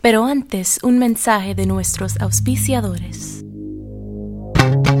Pero antes, un mensaje de nuestros auspiciadores.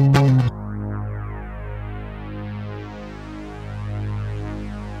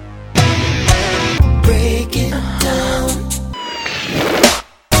 Break it down.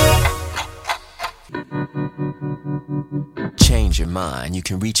 Change your mind, you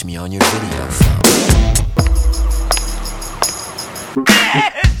can reach me on your video phone.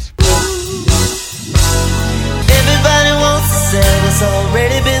 Everybody wants to sell what's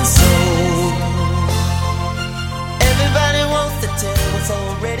already been sold. Everybody wants to tell what's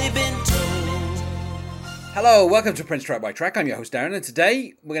already been told. Hello, welcome to Prince Track by Track. I'm your host Darren, and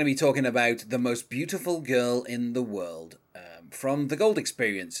today we're going to be talking about the most beautiful girl in the world from the Gold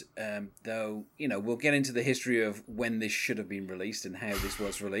Experience. Though, you know, we'll get into the history of when this should have been released and how this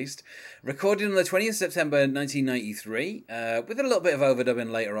was released. Recorded on the 20th September 1993, with a little bit of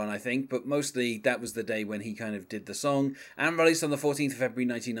overdubbing later on, I think, but mostly that was the day when he kind of did the song, and released on the 14th of February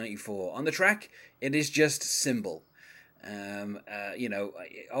 1994. On the track, it is just Symbol.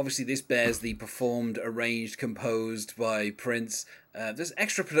 Obviously this bears the performed, arranged, composed by Prince. There's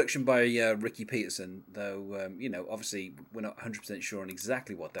extra production by Ricky Peterson, though, obviously we're not 100% sure on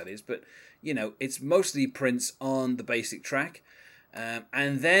exactly what that is, but, it's mostly Prince on the basic track.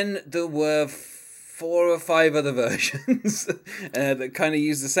 And then there were 4 or 5 other versions that kind of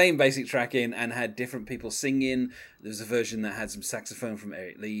used the same basic track in and had different people singing. There's a version that had some saxophone from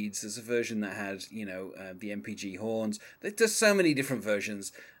Eric Leeds. There's a version that had, the MPG horns. There's so many different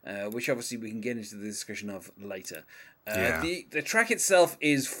versions, which obviously we can get into the discussion of later. The track itself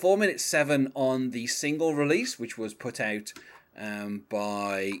is 4 minutes 7 on the single release, which was put out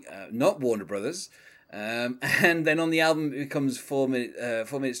by not Warner Brothers. And then on the album it becomes 4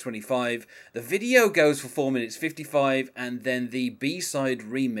 minutes 25. The video goes for 4 minutes 55, and then the B-side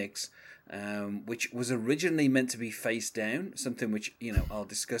remix, which was originally meant to be Face Down, something which, I'll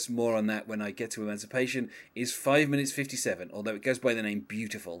discuss more on that when I get to Emancipation, is 5 minutes 57, although it goes by the name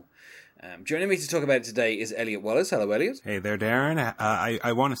Beautiful. Joining me to talk about it today is Elliot Wallace. Hello, Elliot. Hey there, Darren.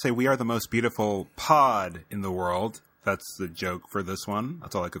 I want to say we are the most beautiful pod in the world. That's the joke for this one.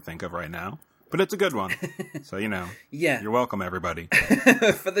 That's all I could think of right now. But it's a good one. So, Yeah. You're welcome, everybody.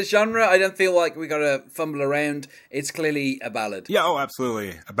 For the genre, I don't feel like we got to fumble around. It's clearly a ballad. Yeah,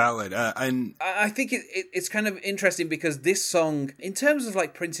 absolutely. A ballad. And I think it's kind of interesting because this song, in terms of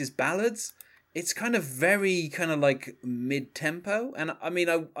like Prince's ballads, it's kind of very kind of like mid-tempo. And I mean,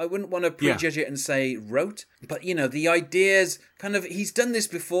 I wouldn't want to prejudge it and say rote. But, the ideas kind of, he's done this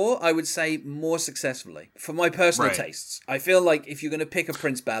before, I would say more successfully. For my personal tastes. I feel like if you're going to pick a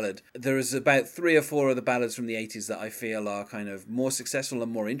Prince ballad, there is about 3 or 4 other ballads from the 80s that I feel are kind of more successful and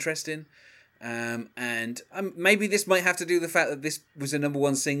more interesting. And maybe this might have to do with the fact that this was a number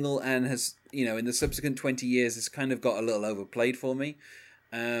 1 single and has, in the subsequent 20 years, has kind of got a little overplayed for me.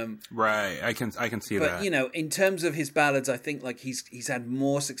 Right, I can see that. But in terms of his ballads, I think like he's had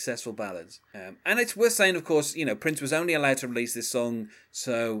more successful ballads. And it's worth saying, of course, Prince was only allowed to release this song,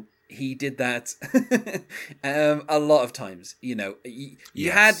 so he did that a lot of times. You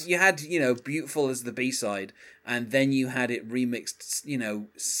had Beautiful as the B-side, and then you had it remixed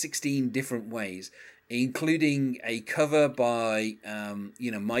 16 different ways, including a cover by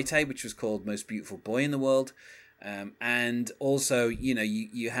Maite, which was called Most Beautiful Boy in the World. And also,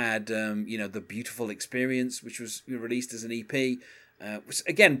 you had, The Beautiful Experience, which was released as an EP.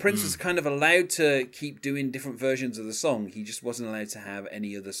 Again, Prince was kind of allowed to keep doing different versions of the song. He just wasn't allowed to have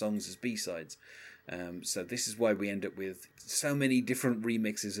any other songs as B-sides. So this is why we end up with so many different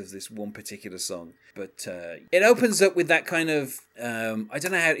remixes of this one particular song. But it opens up with that kind of, I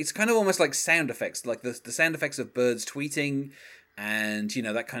don't know how, it's kind of almost like sound effects, like the sound effects of birds tweeting and,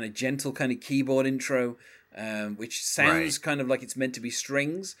 that kind of gentle kind of keyboard intro. Which sounds kind of like it's meant to be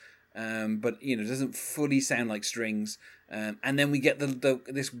strings, but doesn't fully sound like strings. And then we get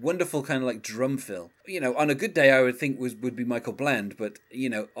this wonderful kind of like drum fill. On a good day, I would think would be Michael Bland, but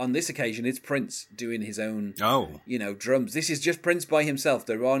on this occasion, it's Prince doing his own. Drums. This is just Prince by himself.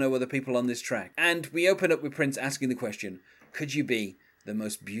 There are no other people on this track. And we open up with Prince asking the question: could you be the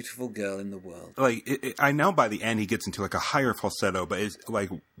most beautiful girl in the world? Like, I know by the end he gets into like a higher falsetto, but it's like,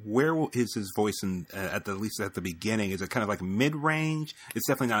 where is his voice at least at the beginning? Is it kind of like mid-range? It's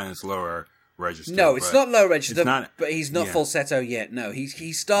definitely not in its lower register. No, it's not low register, but he's not falsetto yet. No, he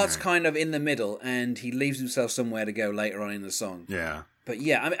starts kind of in the middle, and he leaves himself somewhere to go later on in the song. Yeah. But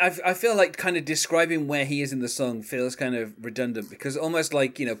yeah, I feel like kind of describing where he is in the song feels kind of redundant, because almost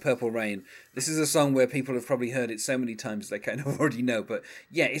like, Purple Rain, this is a song where people have probably heard it so many times they kind of already know. But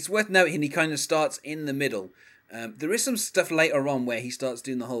yeah, it's worth noting he kind of starts in the middle. There is some stuff later on where he starts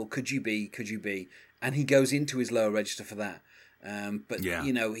doing the whole could you be, and he goes into his lower register for that. But Yeah.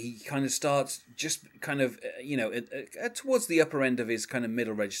 he kind of starts just kind of towards the upper end of his kind of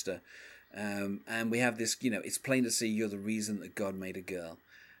middle register, and we have this. It's plain to see you're the reason that God made a girl,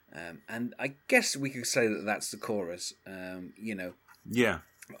 and I guess we could say that that's the chorus. Yeah.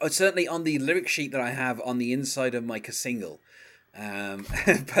 Certainly on the lyric sheet that I have on the inside of my single,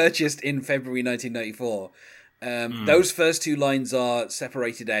 purchased in February 1994. Those first two lines are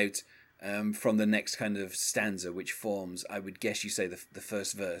separated out from the next kind of stanza, which forms, I would guess you say, the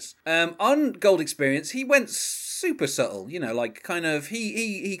first verse. On Gold Experience, he went super subtle, like kind of,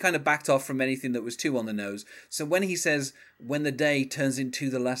 he kind of backed off from anything that was too on the nose. So when he says, when the day turns into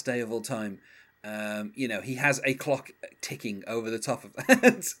the last day of all time, he has a clock ticking over the top of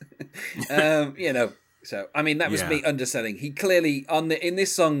that. So, I mean, that was me underselling. He clearly, in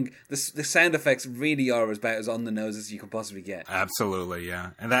this song, the sound effects really are about as on the nose as you can possibly get. Absolutely,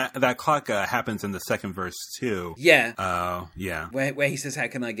 yeah. And that clock happens in the second verse, too. Yeah. Yeah. Where he says, how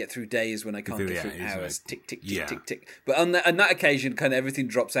can I get through days when I can't get through hours? Like, tick, tick, tick, tick, tick. But on that occasion, kind of everything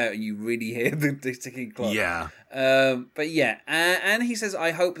drops out and you really hear the ticking clock. Yeah. But yeah, and he says, I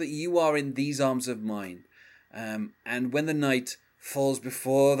hope that you are in these arms of mine. And when the night falls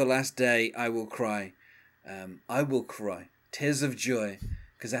before the last day, I will cry. Tears of joy,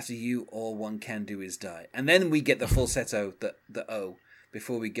 because after you, all one can do is die. And then we get the falsetto, the O,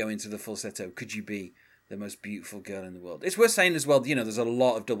 before we go into the falsetto. Could you be the most beautiful girl in the world? It's worth saying as well, there's a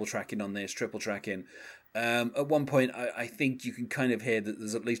lot of double tracking on this, triple tracking. At one point, I think you can kind of hear that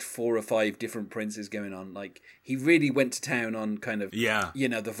there's at least 4 or 5 different Princes going on. Like, he really went to town on kind of,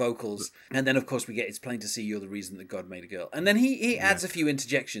 the vocals. And then, of course, we get, it's plain to see you're the reason that God made a girl. And then he adds a few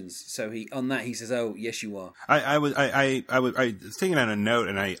interjections. So he says, oh, yes, you are. I was thinking on a note,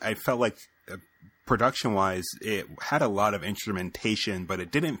 and I felt like production-wise, it had a lot of instrumentation, but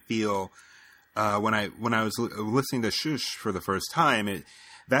it didn't feel, when I was listening to Shush for the first time,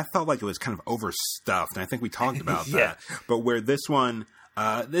 that felt like it was kind of overstuffed, and I think we talked about that. But where this one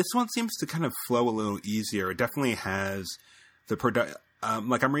seems to kind of flow a little easier. It definitely has the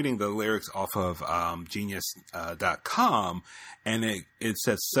like I'm reading the lyrics off of Genius.com, and it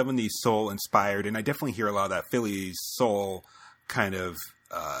says 70s soul inspired, and I definitely hear a lot of that Philly soul kind of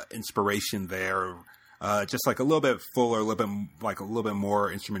inspiration there. Just like a little bit fuller, a little bit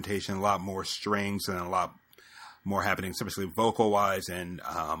more instrumentation, a lot more strings, and a lot more happening, especially vocal wise and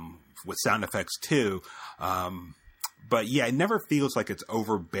with sound effects too. But yeah, it never feels like it's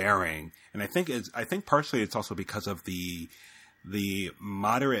overbearing, and I think partially it's also because of the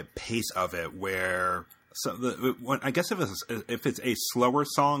moderate pace of it. Where I guess if it's a slower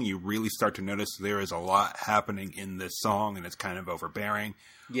song, you really start to notice there is a lot happening in this song, and it's kind of overbearing.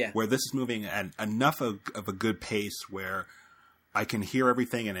 Yeah, where this is moving at enough of a good pace where I can hear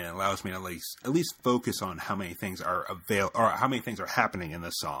everything, and it allows me to at least focus on how many things are how many things are happening in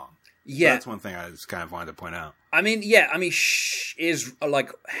this song. Yeah, so that's one thing I just kind of wanted to point out. Shh is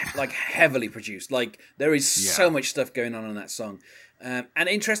like heavily produced. Like, there is so much stuff going on that song. And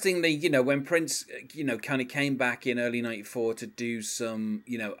interestingly, when Prince, kind of came back in early '94 to do some,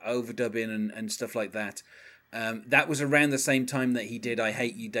 overdubbing and stuff like that. That was around the same time that he did "I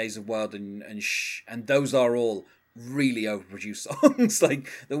Hate You," "Days of Wild," and "Shh," and those are all really overproduced songs. Like,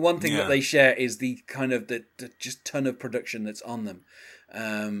 the one thing that they share is the kind of the just ton of production that's on them.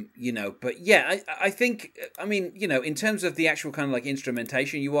 But yeah, I think, in terms of the actual kind of like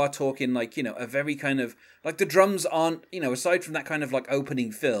instrumentation, you are talking like, a very kind of like the drums aren't, aside from that kind of like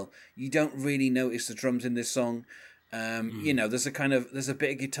opening fill, you don't really notice the drums in this song. There's a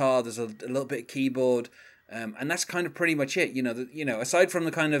bit of guitar, there's a little bit of keyboard. And that's kind of pretty much it. Aside from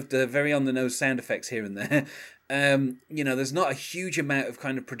the kind of the very on the nose sound effects here and there, there's not a huge amount of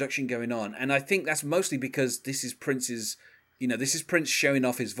kind of production going on. And I think that's mostly because this is Prince's, this is Prince showing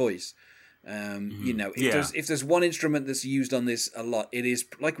off his voice. If there's one instrument that's used on this a lot, it is,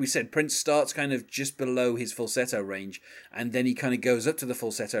 like we said, Prince starts kind of just below his falsetto range, and then he kind of goes up to the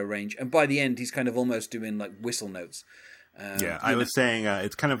falsetto range, and by the end he's kind of almost doing like whistle notes. I was saying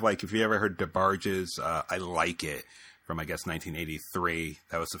it's kind of like if you ever heard DeBarge's "I Like It" from, I guess, 1983.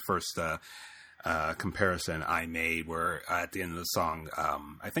 That was the first comparison I made, where at the end of the song,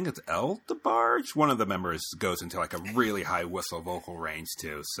 I think it's El DeBarge, one of the members goes into like a really high whistle vocal range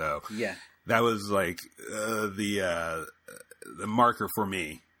too. So yeah, that was like the marker for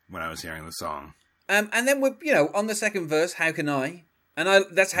me when I was hearing the song. And then we're on the second verse, "How can I?" And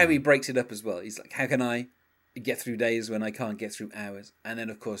that's how he breaks it up as well. He's like, "How can I get through days when I can't get through hours?" And then,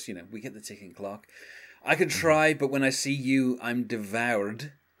 of course, we get the ticking clock. "I could try, but when I see you, I'm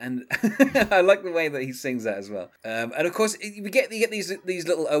devoured." And I like the way that he sings that as well. And of course, you get these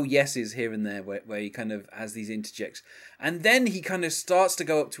little oh yeses here and there where he kind of has these interjects. And then he kind of starts to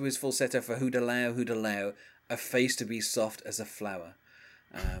go up to his falsetto for who'd allow a face to be soft as a flower.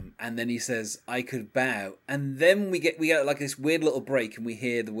 And then he says, I could bow. And then we get like this weird little break and we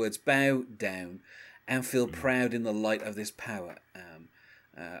hear the words bow down and feel proud in the light of this power.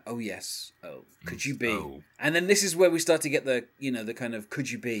 Oh yes, oh could you be? Oh. And then this is where we start to get the the kind of could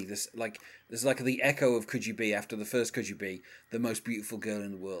you be? There's like the echo of could you be after the first could you be the most beautiful girl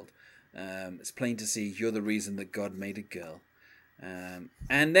in the world. It's plain to see you're the reason that God made a girl.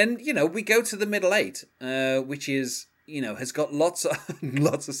 And then we go to the middle eight, which is has got lots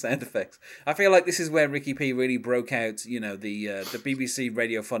of sound effects. I feel like this is where Ricky P really broke out, the BBC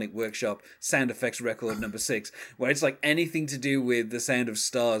Radiophonic Workshop sound effects record number 6, where it's like anything to do with the sound of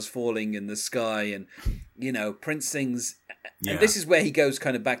stars falling in the sky, and Prince sings, and this is where he goes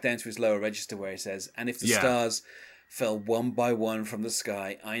kind of back down to his lower register, where he says, and if the stars fell one by one from the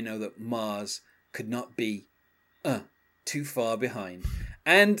sky, I know that Mars could not be too far behind.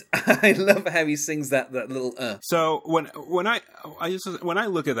 And I love how he sings that little So when I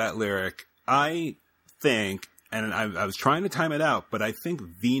look at that lyric, I think, and I was trying to time it out, but I think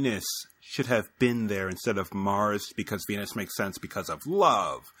Venus should have been there instead of Mars, because Venus makes sense because of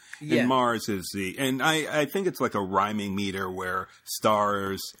love. Yeah. And Mars is and I think it's like a rhyming meter where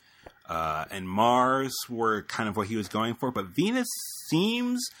stars and Mars were kind of what he was going for, but Venus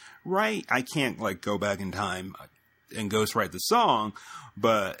seems right. I can't go back in time and ghostwrite the song,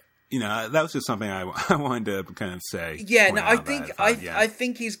 but that was just something I wanted to kind of say. Yeah, no, I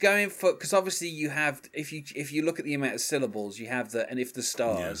think he's going for, because obviously you have, if you look at the amount of syllables you have, and if the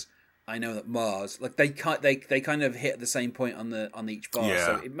stars, I know that Mars, they kind of hit at the same point on each bar,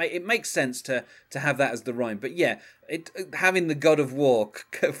 so it makes sense to have that as the rhyme. But having the God of War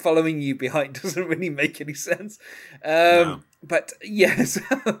following you behind doesn't really make any sense. No. But yes,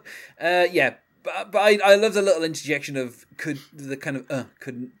 But I love the little interjection of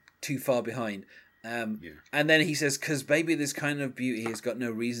couldn't too far behind. And then he says, 'cause baby, this kind of beauty has got no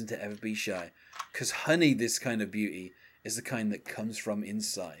reason to ever be shy. 'Cause honey, this kind of beauty is the kind that comes from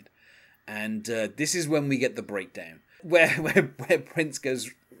inside. And this is when we get the breakdown, where Prince goes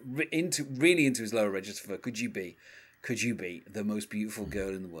really into his lower register for could you be the most beautiful girl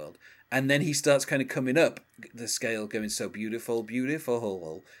in the world. And then he starts kind of coming up the scale, going so beautiful,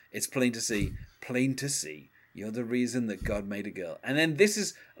 beautiful. It's plain to see, you're the reason that God made a girl. And then this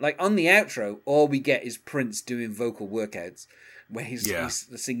is on the outro, all we get is Prince doing vocal workouts where he's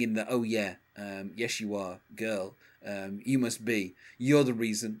singing the oh yeah, yes you are, girl, you must be, you're the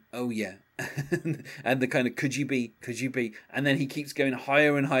reason, oh yeah. And the kind of could you be, and then he keeps going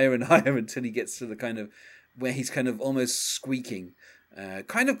higher and higher and higher until he gets to the kind of where he's kind of almost squeaking.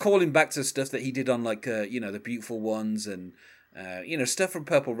 Kind of calling back to stuff that he did on the Beautiful Ones and stuff from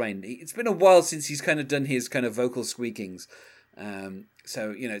Purple Rain. It's been a while since he's kind of done his kind of vocal squeakings,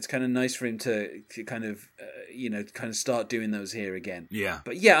 so it's kind of nice for him to kind of start doing those here again.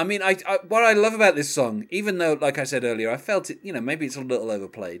 But I mean, I what I love about this song, even though like I said earlier, I felt it maybe it's a little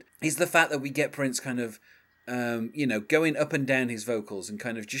overplayed, is the fact that we get Prince kind of going up and down his vocals and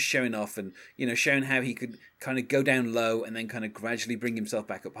kind of just showing off and, showing how he could kind of go down low and then kind of gradually bring himself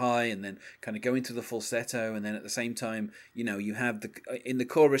back up high and then kind of go into the falsetto. And then at the same time, you have in the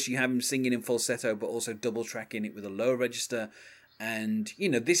chorus, you have him singing in falsetto, but also double tracking it with a lower register. And,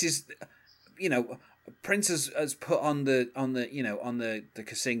 this is, Prince has put on the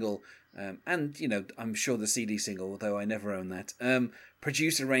single, and, I'm sure the CD single, although I never own that,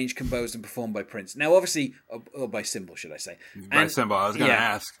 produced, arranged, composed, and performed by Prince. Now, obviously, or by Symbol, should I say? By Symbol, I was going to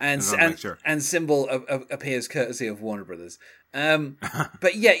ask. And Symbol appears courtesy of Warner Brothers.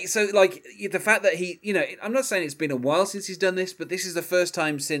 But so the fact that he, I'm not saying it's been a while since he's done this, but this is the first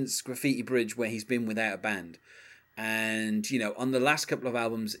time since Graffiti Bridge where he's been without a band. And, on the last couple of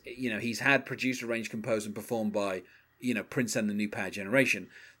albums, he's had produced, arranged, composed, and performed by, Prince and the New Power Generation.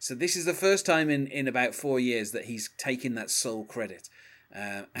 So this is the first time in about 4 years that he's taken that sole credit.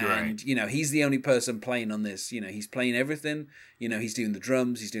 And he's the only person playing on this. He's playing everything. He's doing the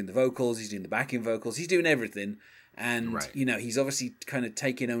drums, he's doing the vocals, he's doing the backing vocals, he's doing everything. And he's obviously kind of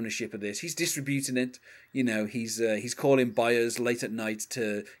taking ownership of this. He's distributing it. He's calling buyers late at night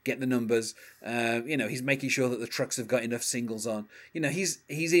to get the numbers. He's making sure that the trucks have got enough singles on.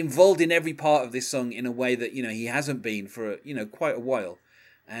 He's involved in every part of this song in a way that he hasn't been for quite a while.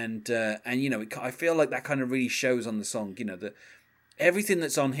 And I feel like that kind of really shows on the song. That everything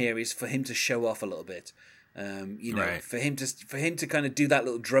that's on here is for him to show off a little bit. For him to kind of do that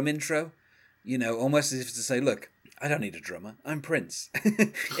little drum intro. Almost as if to say, look, I don't need a drummer. I'm Prince.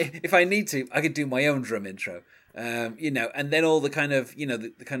 If I need to, I could do my own drum intro. And then all the kind of,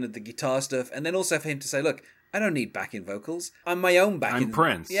 the kind of the guitar stuff. And then also for him to say, look, I don't need backing vocals. I'm my own backing. I'm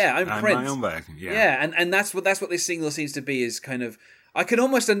Prince. Yeah, I'm Prince. My own backing. Yeah. Yeah, and that's what this single seems to be, is kind of, I can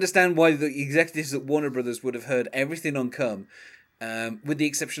almost understand why the executives at Warner Brothers would have heard everything on Come, with the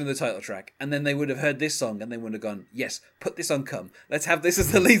exception of the title track, and then they would have heard this song and they would have gone, yes, put this on Come. Let's have this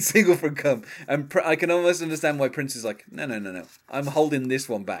as the lead single from Come. And I can almost understand why Prince is like, no. I'm holding this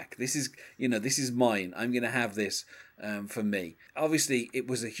one back. This is mine. I'm going to have this for me. Obviously, it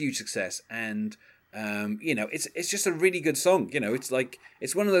was a huge success, and it's just a really good song.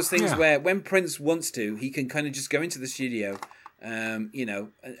 It's one of those things where when Prince wants to, he can kind of just go into the studio,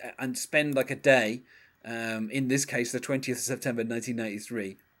 and spend like a day, in this case, the 20th of September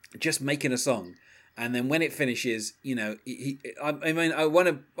 1993, just making a song. And then when it finishes, I want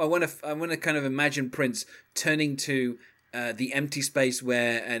to kind of imagine Prince turning to the empty space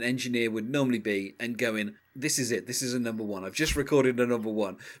where an engineer would normally be and going, this is it. This is a number one. I've just recorded a number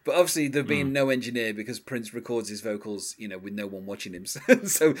one. But obviously there being no engineer, because Prince records his vocals, with no one watching him.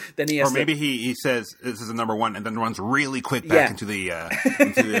 So then he has Or maybe he says this is a number one and then runs really quick back into the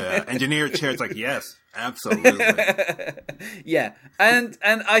engineer chair. It's like, yes, absolutely. Yeah. And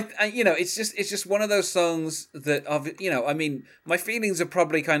I it's just one of those songs that my feelings are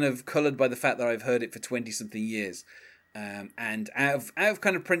probably kind of coloured by the fact that I've heard it for 20 something years. And out of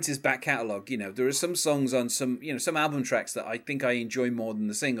kind of Prince's back catalogue, there are some songs on some album tracks that I think I enjoy more than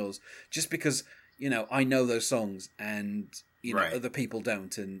the singles, just because, I know those songs and, other people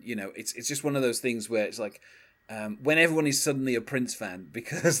don't. And, it's just one of those things where it's like, when everyone is suddenly a Prince fan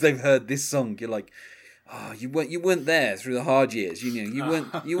because they've heard this song, you're like, oh, you weren't there through the hard years. You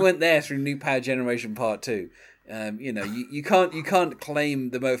weren't there through New Power Generation Part 2. You can't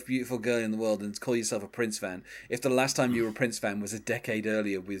claim the most beautiful girl in the world and call yourself a Prince fan if the last time you were a Prince fan was a decade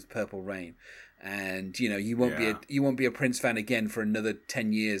earlier with Purple Rain, and you won't be a Prince fan again for another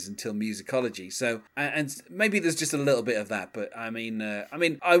 10 years until Musicology. So and maybe there's just a little bit of that, but I mean,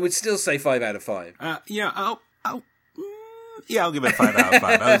 I would still say 5 out of 5. I'll give it a 5 out of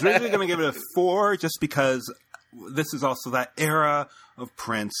 5. I was originally going to give it a 4 just because this is also that era of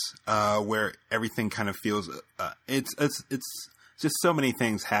Prince where everything kind of feels it's just so many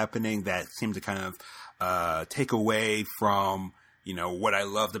things happening that seem to kind of take away from what I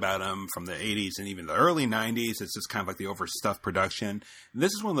loved about him from the 80s and even the early 90s. It's just kind of like the overstuffed production. And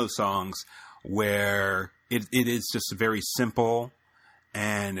this is one of those songs where it is just very simple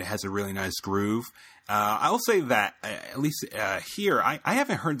and it has a really nice groove. I'll say that at least here, I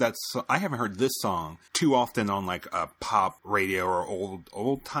haven't heard I haven't heard this song too often on like a pop radio or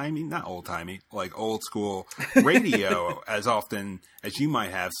not old timey, like old school radio as often as you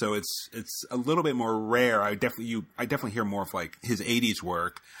might have. So it's a little bit more rare. I definitely hear more of like his 80s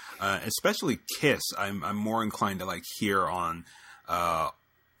work, especially Kiss. I'm more inclined to like hear on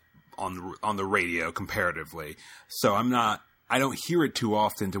the radio comparatively. So I don't hear it too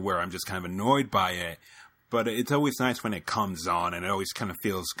often to where I'm just kind of annoyed by it, but it's always nice when it comes on, and it always kind of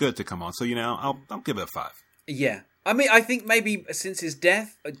feels good to come on. So, I'll give it a 5. Yeah. I mean, I think maybe since his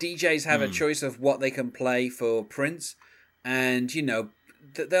death, DJs have a choice of what they can play for Prince, and,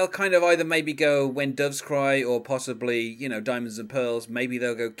 they'll kind of either maybe go When Doves Cry or possibly, Diamonds and Pearls. Maybe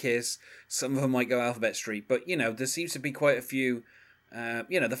they'll go Kiss. Some of them might go Alphabet Street, but, there seems to be quite a few.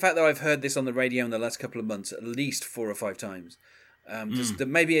 The fact that I've heard this on the radio in the last couple of months at least 4 or 5 times,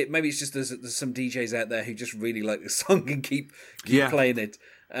 maybe it's just there's some DJs out there who just really like this song and keep playing it.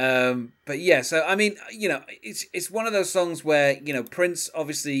 But yeah, so I mean, it's one of those songs where Prince,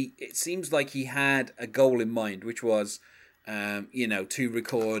 obviously, it seems like he had a goal in mind, which was to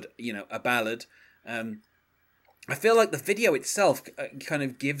record a ballad. I feel like the video itself kind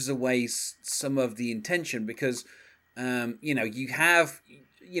of gives away some of the intention, because you have,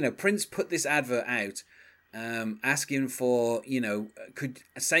 Prince put this advert out, asking for,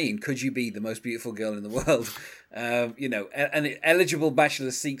 could you be the most beautiful girl in the world? An eligible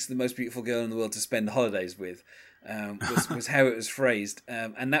bachelor seeks the most beautiful girl in the world to spend holidays with, was how it was phrased.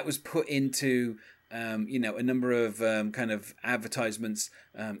 And that was put into, a number of kind of advertisements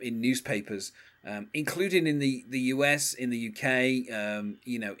in newspapers, including in the US, in the UK,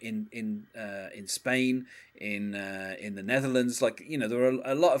 in Spain, in the Netherlands. Like, there were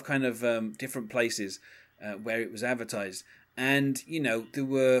a lot of kind of different places where it was advertised. And, there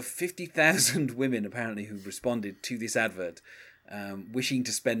were 50,000 women apparently who responded to this advert, wishing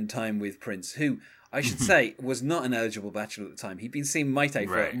to spend time with Prince, who I should say was not an eligible bachelor at the time. He'd been seeing Maite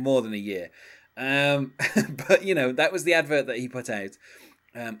for more than a year. But, that was the advert that he put out.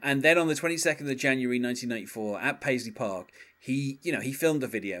 And then on the 22nd of January 1994 at Paisley Park, he filmed a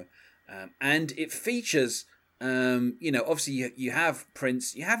video, and it features, obviously you have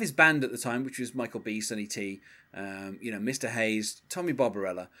Prince, you have his band at the time, which was Michael B, Sonny T, Mr. Hayes, Tommy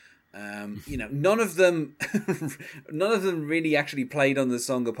Barbarella. None of them really actually played on the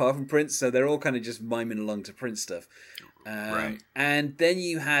song apart from Prince, so they're all kind of just miming along to Prince stuff. Right. And then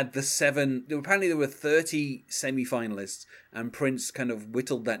you had the 7. Apparently, there were 30 semi-finalists, and Prince kind of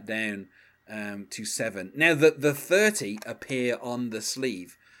whittled that down to 7. Now, the 30 appear on the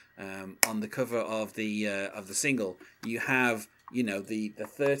sleeve, on the cover of the single. You have the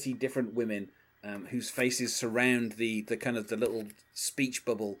 30 different women whose faces surround the kind of the little speech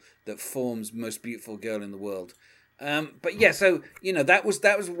bubble that forms Most Beautiful Girl in the World. But yeah, so that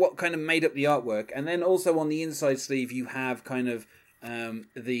was what kind of made up the artwork, and then also on the inside sleeve you have kind of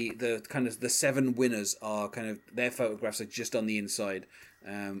the 7 winners are kind of their photographs are just on the inside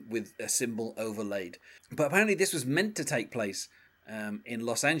with a symbol overlaid. But apparently this was meant to take place in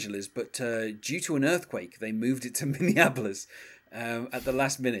Los Angeles, but due to an earthquake, they moved it to Minneapolis at the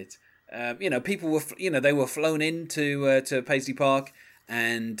last minute. People were they were flown into to Paisley Park,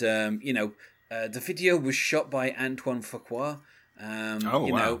 and the video was shot by Antoine Fuqua.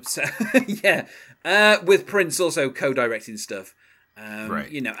 Wow. So yeah, with Prince also co-directing stuff. Right.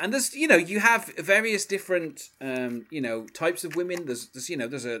 And there's you have various different types of women. There's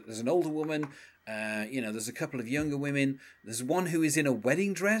an older woman. There's a couple of younger women. There's one who is in a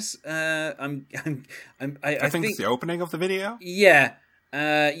wedding dress. I think it's the opening of the video. Yeah.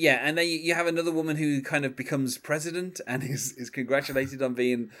 And then you have another woman who kind of becomes president and is congratulated on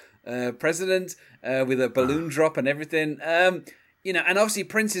being president with a balloon drop and everything. And obviously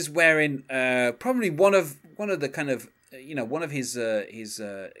Prince is wearing probably one of the kind of one of his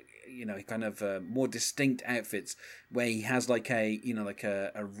kind of more distinct outfits where he has like a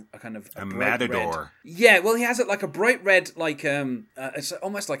kind of a matador. Red. Yeah, well, he has it like a bright red, like it's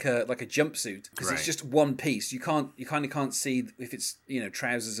almost like a jumpsuit because Right. it's just one piece. You kind of can't see if it's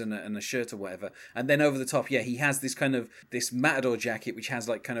trousers and a shirt or whatever. And then over the top, yeah, he has this matador jacket which has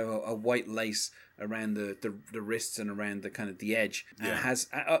like kind of a white lace around the wrists and around the kind of the edge. And it has,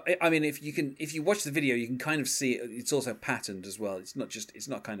 I mean, if you watch the video, you can kind of see it. It's also patterned as well. It's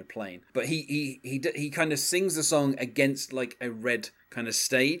not kind of plain. But he kind of sings the song against like a red kind of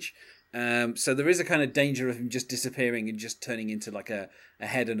stage. So there is a kind of danger of him just disappearing and just turning into like a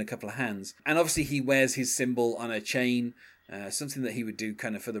head and a couple of hands. And obviously he wears his symbol on a chain, something that he would do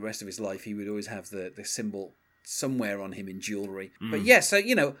kind of for the rest of his life. He would always have the symbol somewhere on him in jewelry. But yeah, so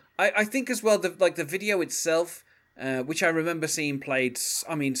I think as well the video itself, which I remember seeing played,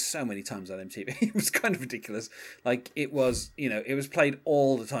 I mean, so many times on MTV. It was kind of ridiculous. Like it was played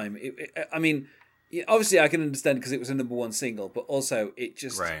all the time. I mean, obviously I can understand because it was a number 1 single, but also it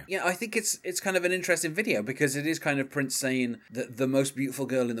just, Right. I think it's kind of an interesting video because it is kind of Prince saying that the most beautiful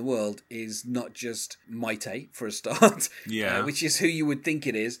girl in the world is not just Maite for a start, which is who you would think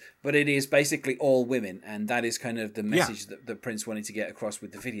it is, but it is basically all women, and that is kind of the message that Prince wanted to get across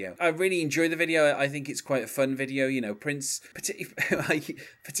with the video. I really enjoy the video. I think it's quite a fun video. Prince,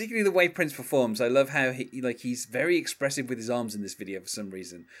 particularly the way Prince performs. I love how he's very expressive with his arms in this video for some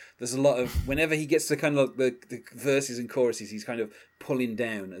reason. There's a lot of, whenever he gets to kind of like the verses and choruses, he's kind of pulling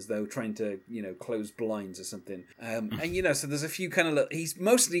down as though trying to close blinds or something. And so there's a few kind of, he's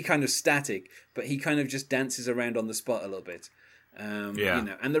mostly kind of static, but he kind of just dances around on the spot a little bit.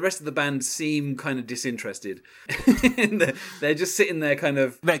 And the rest of the band seem kind of disinterested. They're just sitting there kind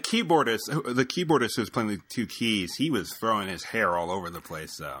of. The keyboardist who was playing the 2 keys, he was throwing his hair all over the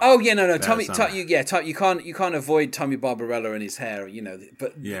place. So. Oh yeah, no, Tommy, you can't avoid Tommy Barbarella and his hair,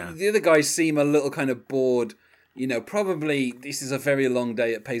 But the other guys seem a little kind of bored. Probably this is a very long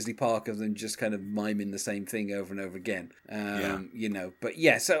day at Paisley Park of them just kind of miming the same thing over and over again. But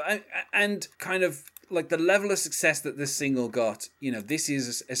yeah, so and kind of like the level of success that this single got, this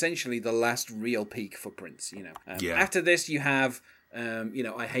is essentially the last real peak for Prince. After this, you have,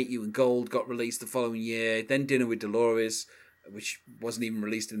 I Hate You and Gold got released the following year. Then Dinner with Dolores, which wasn't even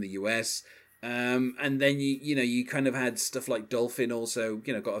released in the US. And then you kind of had stuff like Dolphin also,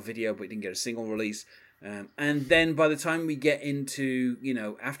 got a video but didn't get a single release. And then by the time we get into,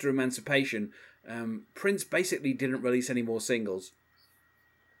 after Emancipation, Prince basically didn't release any more singles.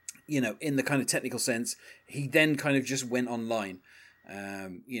 In the kind of technical sense, he then kind of just went online,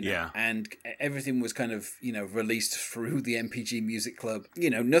 and everything was kind of, released through the MPG Music Club.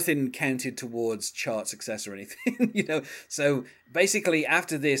 Nothing counted towards chart success or anything, So basically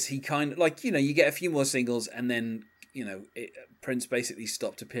after this, he kind of you get a few more singles and then Prince basically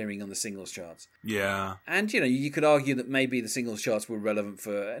stopped appearing on the singles charts. Yeah. And, you could argue that maybe the singles charts were relevant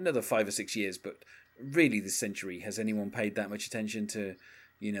for another 5 or 6 years, but really this century, has anyone paid that much attention to,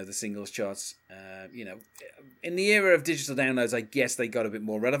 the singles charts? In the era of digital downloads, I guess they got a bit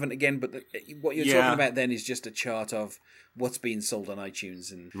more relevant again, but what you're talking about then is just a chart of what's being sold on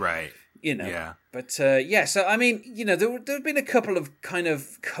iTunes. And Right. Yeah. But, so, I mean, there have been a couple of kind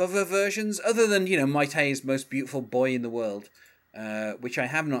of cover versions, other than, Maite's Most Beautiful Boy in the World, which I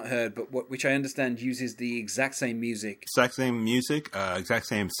have not heard, but which I understand uses the exact same music. Exact same music, exact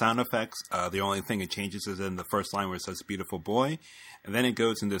same sound effects. The only thing it changes is in the first line where it says "beautiful boy," and then it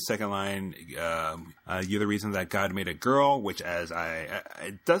goes into the second line. You're the reason that God made a girl, which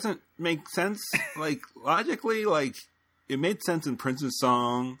it doesn't make sense. Like logically, like it made sense in Prince's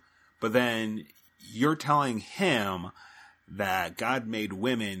song, but then you're telling him that God made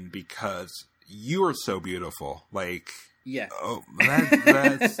women because you are so beautiful. Like. Yeah. Oh,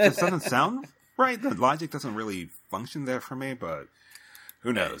 that just doesn't sound right. The logic doesn't really function there for me, but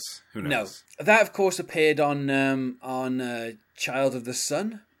who knows? Who knows? No. That, of course, appeared on Child of the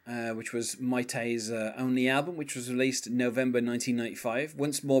Sun, which was Maite's only album, which was released in November 1995.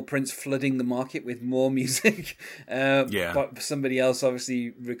 Once more, Prince flooding the market with more music. But somebody else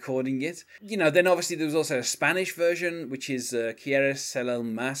obviously recording it. Then obviously there was also a Spanish version, which is Quieres ser el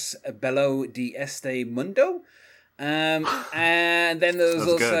más bello de este mundo. And then there was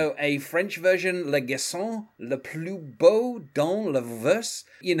also a French version, Le Garçon le plus beau dans l'univers,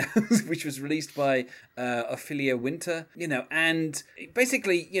 which was released by Ophelia Winter, and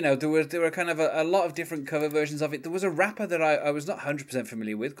basically, there were kind of a lot of different cover versions of it. There was a rapper that I was not 100%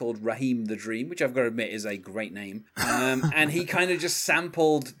 familiar with called Raheem the Dream, which I've got to admit is a great name, and he kind of just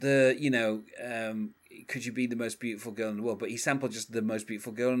sampled the, could you be the most beautiful girl in the world? But he sampled just the most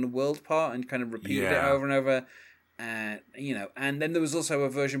beautiful girl in the world part and kind of repeated it over and over. And then there was also a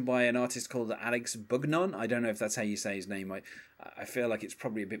version by an artist called Alex Bugnon. I don't know if that's how you say his name. I feel like it's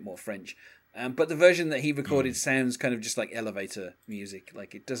probably a bit more French. But the version that he recorded sounds kind of just like elevator music.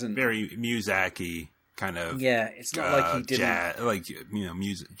 Like it doesn't... Very Muzak-y kind of... Yeah, it's not like he didn't...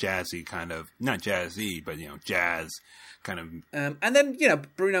 jazzy kind of... Not jazzy, but, jazz kind of... And then,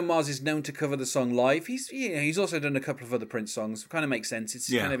 Bruno Mars is known to cover the song live. He's also done a couple of other Prince songs. Kind of makes sense.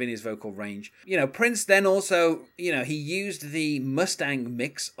 It's kind of in his vocal range. Prince then also, he used the Mustang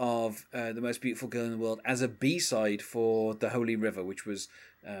mix of The Most Beautiful Girl in the World as a B-side for The Holy River, which was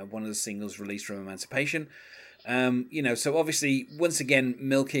one of the singles released from Emancipation. So obviously, once again,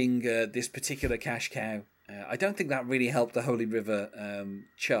 milking this particular cash cow. I don't think that really helped the Holy River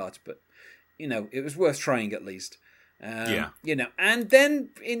chart, but, it was worth trying at least. And then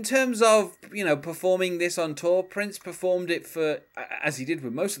in terms of, performing this on tour, Prince performed it for, as he did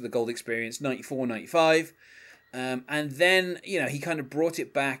with most of the Gold Experience, 94, 95. And then, he kind of brought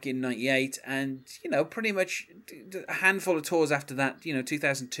it back in 98 and, pretty much a handful of tours after that,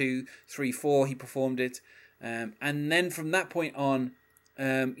 2002, 3, 4, he performed it. And then from that point on,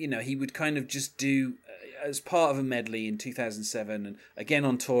 he would kind of just do as part of a medley in 2007 and again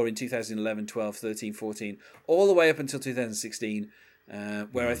on tour in 2011, 12, 13, 14, all the way up until 2016,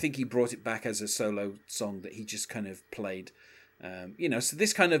 where I think he brought it back as a solo song that he just kind of played. So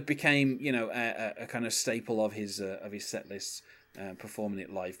this kind of became, a kind of staple of his set lists, performing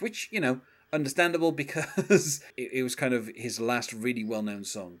it live, which, understandable because it was kind of his last really well-known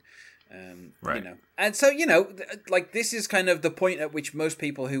song. Right. And so, this is kind of the point at which most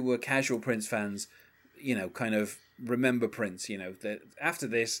people who were casual Prince fans, kind of remember Prince, that after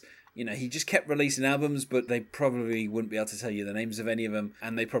this, he just kept releasing albums, but they probably wouldn't be able to tell you the names of any of them,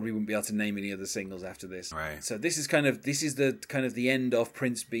 and they probably wouldn't be able to name any other singles after this. Right. So this is the end of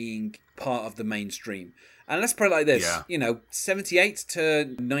Prince being part of the mainstream. And let's put it like this, 78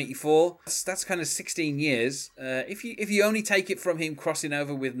 to 94, that's kind of 16 years. If you only take it from him crossing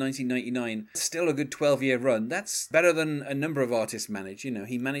over with 1999, still a good 12-year run. That's better than a number of artists manage.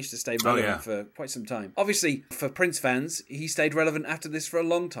 He managed to stay relevant for quite some time. Obviously, for Prince fans, he stayed relevant after this for a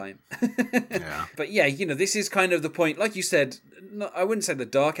long time. But this is kind of the point, like you said, I wouldn't say the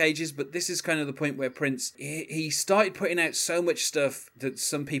dark ages, but this is kind of the point where Prince, he started putting out so much stuff that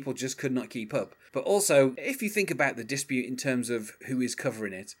some people just could not keep up. But also, if you think about the dispute in terms of who is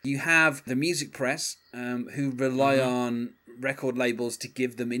covering it, you have the music press who rely on record labels to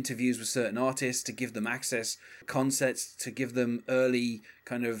give them interviews with certain artists, to give them access concerts, to give them early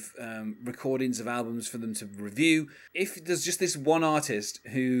kind of recordings of albums for them to review. If there's just this one artist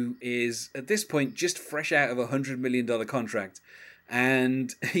who is, at this point, just fresh out of a $100 million contract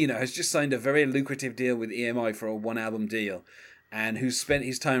and, has just signed a very lucrative deal with EMI for a one-album deal, and who's spent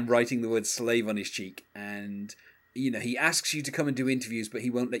his time writing the word slave on his cheek and he asks you to come and do interviews, but he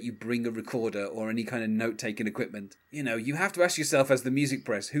won't let you bring a recorder or any kind of note-taking equipment. You have to ask yourself, as the music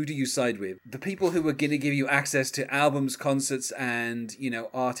press, who do you side with? The people who are going to give you access to albums, concerts, and,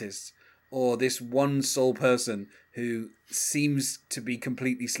 artists, or this one sole person who seems to be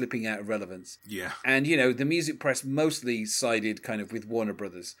completely slipping out of relevance. Yeah. And, the music press mostly sided kind of with Warner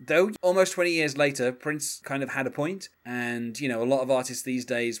Brothers. Though, almost 20 years later, Prince kind of had a point. And, a lot of artists these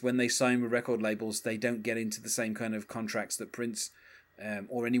days, when they sign with record labels, they don't get into the same kind of contracts that Prince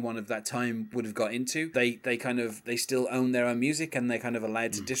or anyone of that time would have got into. They still own their own music, and they're kind of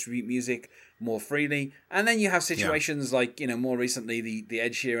allowed to distribute music more freely. And then you have situations like, more recently, the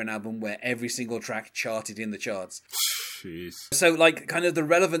Ed Sheeran album, where every single track charted in the charts. Jeez. So, kind of the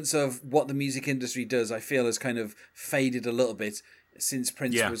relevance of what the music industry does, I feel, has kind of faded a little bit since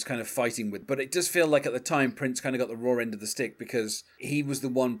Prince was kind of fighting with. But it does feel like at the time, Prince kind of got the raw end of the stick, because he was the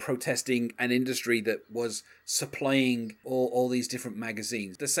one protesting an industry that was supplying all these different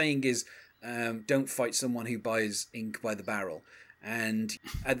magazines. The saying is, don't fight someone who buys ink by the barrel. And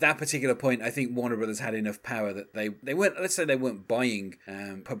at that particular point, I think Warner Brothers had enough power that they weren't, let's say they weren't buying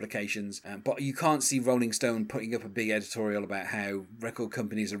publications, but you can't see Rolling Stone putting up a big editorial about how record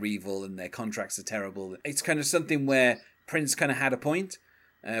companies are evil and their contracts are terrible. It's kind of something where Prince kind of had a point,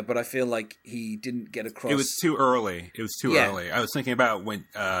 but I feel like he didn't get across. It was too early. Early. I was thinking about when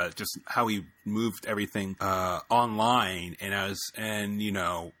just how he moved everything online, and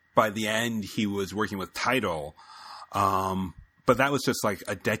by the end he was working with Tidal. But that was just like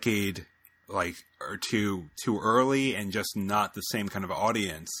a decade, or two too early, and just not the same kind of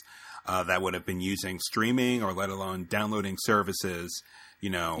audience that would have been using streaming, or let alone downloading services.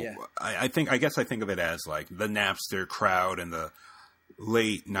 I guess I think of it as like the Napster crowd in the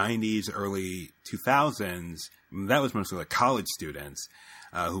late 90s, early 2000s. That was mostly like college students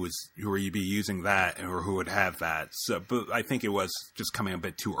who would be using that, or who would have that. So, but I think it was just coming a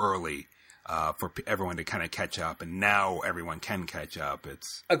bit too early for everyone to kind of catch up, and now everyone can catch up.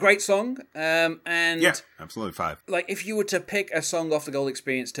 It's a great song, and yeah, absolutely 5. Like, if you were to pick a song off the Gold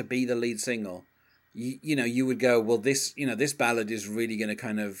Experience to be the lead single, you would go, well, this ballad is really going to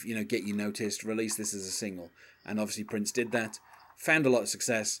kind of get you noticed. Release this as a single, and obviously Prince did that, found a lot of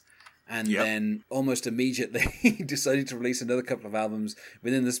success. And then almost immediately he decided to release another couple of albums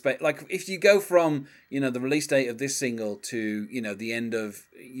within the space. Like, if you go from, the release date of this single to, the end of,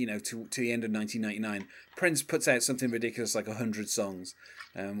 to the end of 1999, Prince puts out something ridiculous like 100 songs,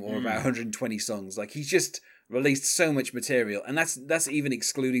 or about 120 songs. Like, he's just released so much material. And that's even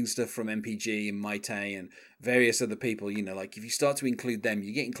excluding stuff from MPG and Maite and various other people. Like, if you start to include them,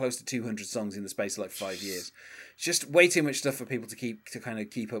 you're getting close to 200 songs in the space of like 5 years. Just way too much stuff for people to kind of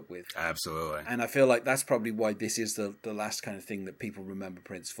keep up with. Absolutely. And I feel like that's probably why this is the last kind of thing that people remember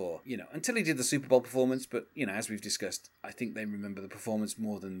Prince for. Until he did the Super Bowl performance, but, as we've discussed, I think they remember the performance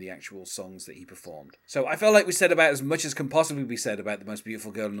more than the actual songs that he performed. So I felt like we said about as much as can possibly be said about the most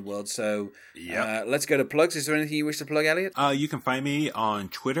beautiful girl in the world. So let's go to plugs. Is there anything you wish to plug, Elliot? You can find me on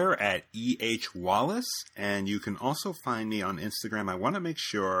Twitter at EHWallace, and you can also find me on Instagram. I want to make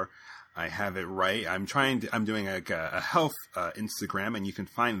sure I have it right. I'm doing a health Instagram, and you can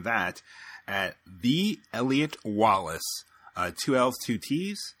find that at the Elliot Wallace, 2 L's, 2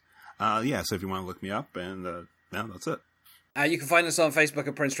 T's. So if you want to look me up, and that's it. You can find us on Facebook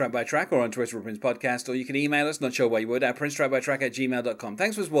at Prince Track by Track, or on Twitter at Prince Podcast, or you can email us, not sure why you would, at princetrackbytrack@gmail.com.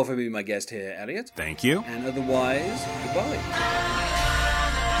 Thanks once more for being my guest here, Elliot. Thank you. And otherwise, goodbye.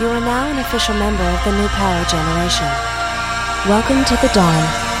 You are now an official member of the New Power Generation. Welcome to the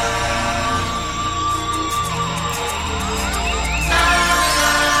dawn.